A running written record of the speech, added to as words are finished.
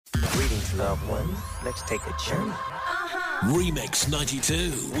loved ones. Let's take a journey. Remix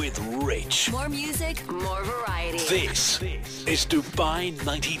 92 with Rich. More music, more variety. This is Dubai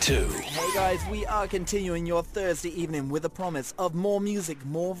 92. Hey guys, we are continuing your Thursday evening with a promise of more music,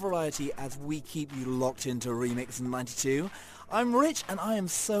 more variety as we keep you locked into Remix 92. I'm Rich and I am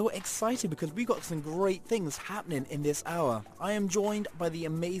so excited because we got some great things happening in this hour. I am joined by the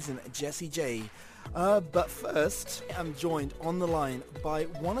amazing Jessie J. But first, I'm joined on the line by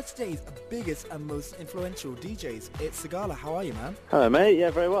one of today's biggest and most influential DJs. It's Sigala. How are you, man? Hello, mate.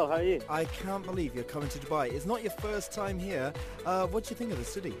 Yeah, very well. How are you? I can't believe you're coming to Dubai. It's not your first time here. What do you think of the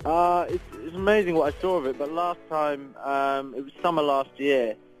city? It's amazing what I saw of it, but last time, it was summer last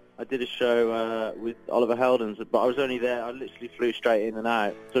year, I did a show with Oliver Heldens, but I was only there, I literally flew straight in and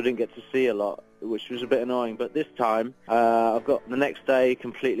out, so I didn't get to see a lot, which was a bit annoying. But this time, I've got the next day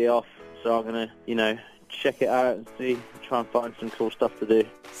completely off, so I'm going to, check it out and try and find some cool stuff to do.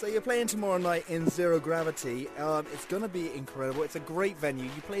 So you're playing tomorrow night in Zero Gravity. It's going to be incredible. It's a great venue.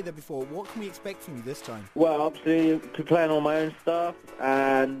 You played there before. What can we expect from you this time? Well, obviously, be playing all my own stuff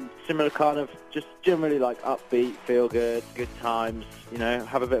and similar kind of just generally like upbeat, feel good, good times,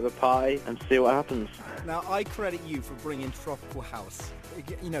 have a bit of a party and see what happens. Now, I credit you for bringing Tropical House.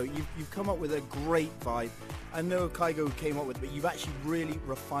 You've come up with a great vibe. I know Kygo came up with it, but you've actually really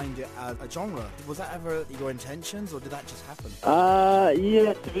refined it as a genre. Was that ever your intentions, or did that just happen?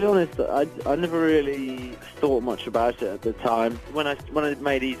 Yeah, to be honest, I never really thought much about it at the time. When I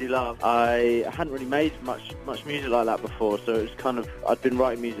made Easy Love, I hadn't really made much music like that before, so it was kind of, I'd been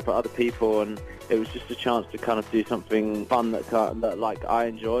writing music for other people, and it was just a chance to kind of do something fun that like I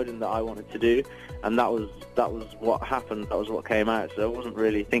enjoyed and that I wanted to do, and that was what happened. That was what came out. So I wasn't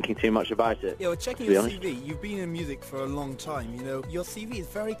really thinking too much about it. Yeah, well, checking your CV, you've been in music for a long time. Your CV is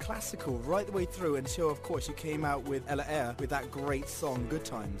very classical right the way through until, of course, you came out with Ella Air with that great song Good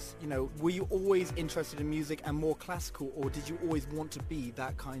Times. Were you always interested in music and more classical, or did you always want to be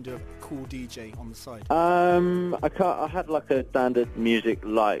that kind of cool DJ on the side? I had like a standard music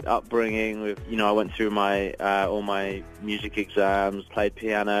like upbringing with, I went through my all my music exams, played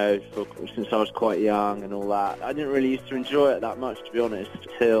piano since I was quite young and all that. I didn't really used to enjoy it that much, to be honest,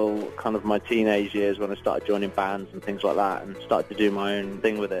 till kind of my teenage years when I started joining bands and things like that and started to do my own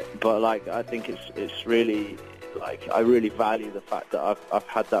thing with it. But I think it's really, I really value the fact that I've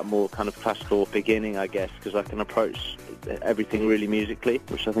had that more kind of classical beginning, I guess, because I can approach everything really musically,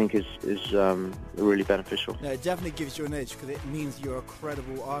 which I think is really beneficial. Yeah, it definitely gives you an edge because it means you're a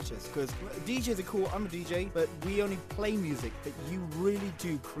credible artist. Because DJs are cool, I'm a DJ, but we only play music, but you really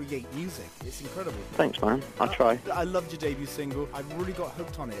do create music. It's incredible. Thanks, man. I'll try. I loved your debut single. I really got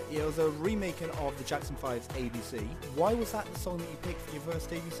hooked on it. It was a remaking of the Jackson 5's ABC. Why was that the song that you picked for your first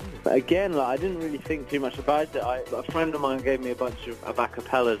debut single? Again, I didn't really think too much about it. A friend of mine gave me a bunch of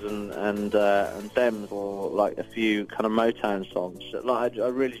acapellas and stems for a few kind of Motown songs. I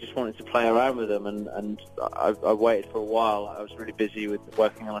really just wanted to play around with them, and I waited for a while. I was really busy with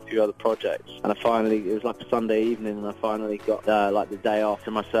working on a few other projects, and it was like a Sunday evening, and I finally got the day off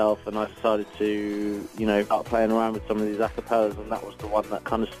to myself, and I decided to start playing around with some of these acapellas, and that was the one that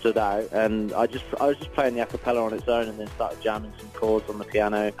kind of stood out. And I was just playing the acapella on its own, and then started jamming some chords on the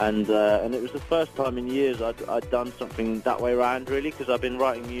piano, and it was the first time in years I'd done something that way around, really, because I've been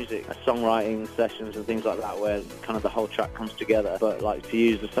writing music, songwriting sessions and things like that, where kind of the whole track comes together, but to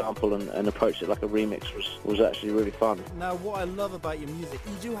use the sample and approach it like a remix was actually really fun. Now, what I love about your music,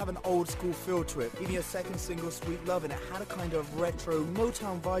 you do have an old school feel to it. Even your second single, Sweet Love, and it had a kind of retro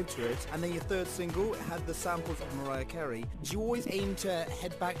Motown vibe to it, and then your third single, it had the samples of Mariah Carey. Do you always aim to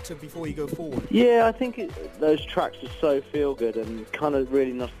head back to before you go forward? Yeah, I think those tracks are so feel good and kind of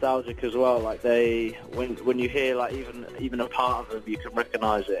really nostalgic as well. When you hear even a part of them, you can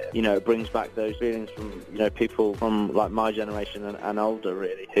recognise it. It brings back those feelings from people from my generation and older,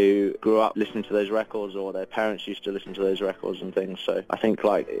 really, who grew up listening to those records, or their parents used to listen to those records and things. So I think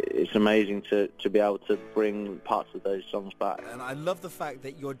it's amazing to be able to bring parts of those songs back. And I love the fact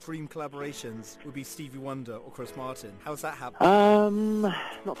that your dream collaborations would be Stevie Wonder or Chris Martin. How's that happening?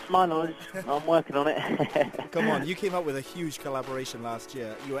 Not to my knowledge. I'm working on it. Come on, you came up with a huge collaboration last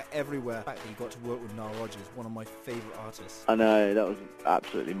year. You were everywhere. The fact that you got to work with Nile Rodgers, one of my favourite artists. I know, that was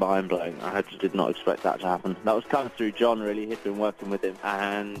absolutely mind-blowing. I just did not expect that to happen. That was kind of through John, really. He'd been working with him,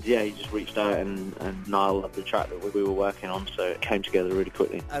 and yeah, he just reached out, and Niall loved the track that we were working on, so it came together really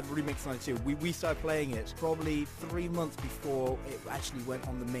quickly. At Remix 92, we started playing it probably 3 months before it actually went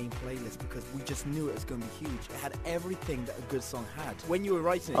on the main playlist, because we just knew it was going to be huge. It had everything that a good song had. When you were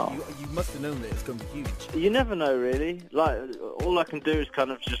writing it, you must have known that it was going to be huge. You never know, really. All I can do is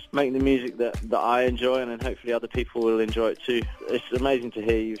kind of just make the music that I enjoy, and then and hopefully other people will enjoy it too. It's amazing to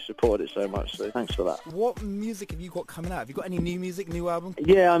hear you've supported it so much, so thanks for that. What music have you got coming out? Have you got any new music, new album?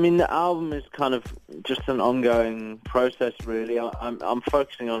 Yeah, I mean, the album is kind of just an ongoing process, really. I'm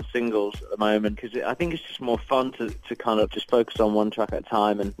focusing on singles at the moment because I think it's just more fun to kind of just focus on one track at a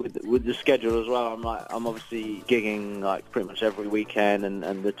time. And with the schedule as well, I'm obviously gigging like pretty much every weekend,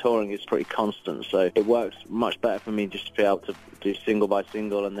 and the touring is pretty constant. So it works much better for me just to be able to do single by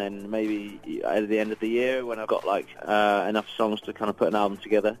single, and then maybe at the end of the year when I've got like enough songs to kind of put an album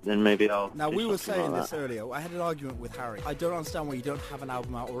together, then maybe I'll. Now, do we were something saying like this earlier. I had an argument with Harry. I don't understand why you don't have an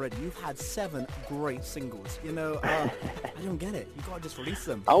album out already. You've had 7 great singles. You know, I don't get it. You gotta just release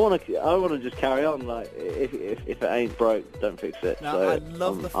them. I want to just carry on. Like if it ain't broke, don't fix it. Now, So I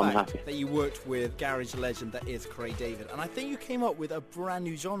love the I'm fact happy. that you worked with garage legend that is Craig David, and I think you came up with a brand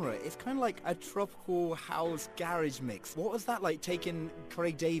new genre. It's kind of like a tropical house garage mix. What was that like, taking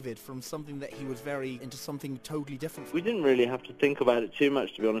Craig David from something that he was very into something totally different? We didn't really have to think about it too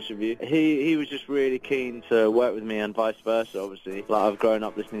much, to be honest with you. He was just really keen to work with me, and vice versa, obviously. Like, I've grown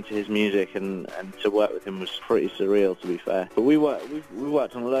up listening to his music, and to work with him was pretty surreal, to be fair. But we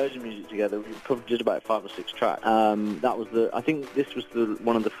worked on loads of music together. We probably did about 5 or 6 tracks. I think this was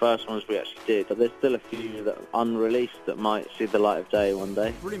one of the first ones we actually did, but there's still a few that are unreleased that might see the light of day one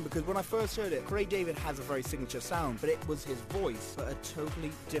day. Brilliant, because when I first heard it, Craig David has a very signature sound, but it was his voice, but a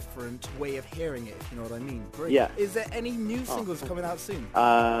totally different way of hearing it, if you know what I mean. Brilliant. Yeah. Is there any new singles coming out soon?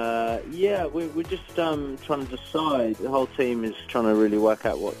 Yeah, we're just trying to decide. The whole team is trying to really work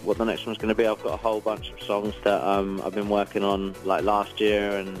out what the next one's going to be. I've got a whole bunch of songs that I've been working on like last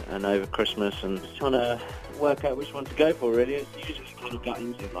year and over Christmas, and just trying to work out which one to go for, really. It's usually kind of gut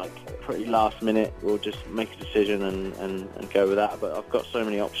instinct, like pretty last minute. We'll just make a decision and go with that. But I've got so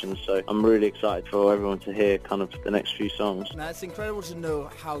many options, so I'm really excited for everyone to hear kind of the next few songs. Now, it's incredible to know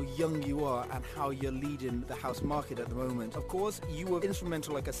how young you are and how you're leading the house market at the moment. Of course, you were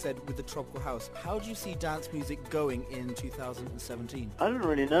instrumental, like I said, with the Tropical House. How do you see dance music going in 2017? I don't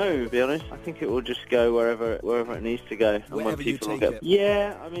really know, to be honest. I think it will just go wherever it needs to go. And when Wherever you people will take it.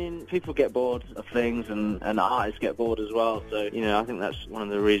 Yeah, I mean, people get bored of things, and artists get bored as well. So, you know, I think that's one of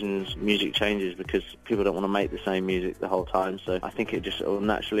the reasons music changes, because people don't want to make the same music the whole time. So I think it just will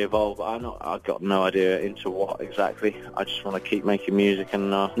naturally evolve. I've got no idea into what exactly. I just want to keep making music and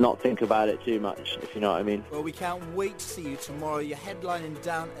not think about it too much, if you know what I mean. Well, we can't wait to see you tomorrow. You're headlining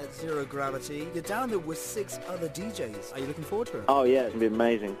down at Zero Gravity. You're down there with 6 other DJs. Are you looking forward to it? Oh yeah, it's gonna be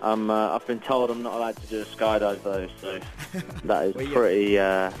amazing. I've been told I'm not allowed to do a skydive though, so that is pretty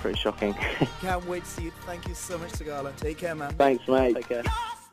shocking. Can't wait to see you. Thank you so much, Sigala. Take care, man. Thanks, mate. Take care.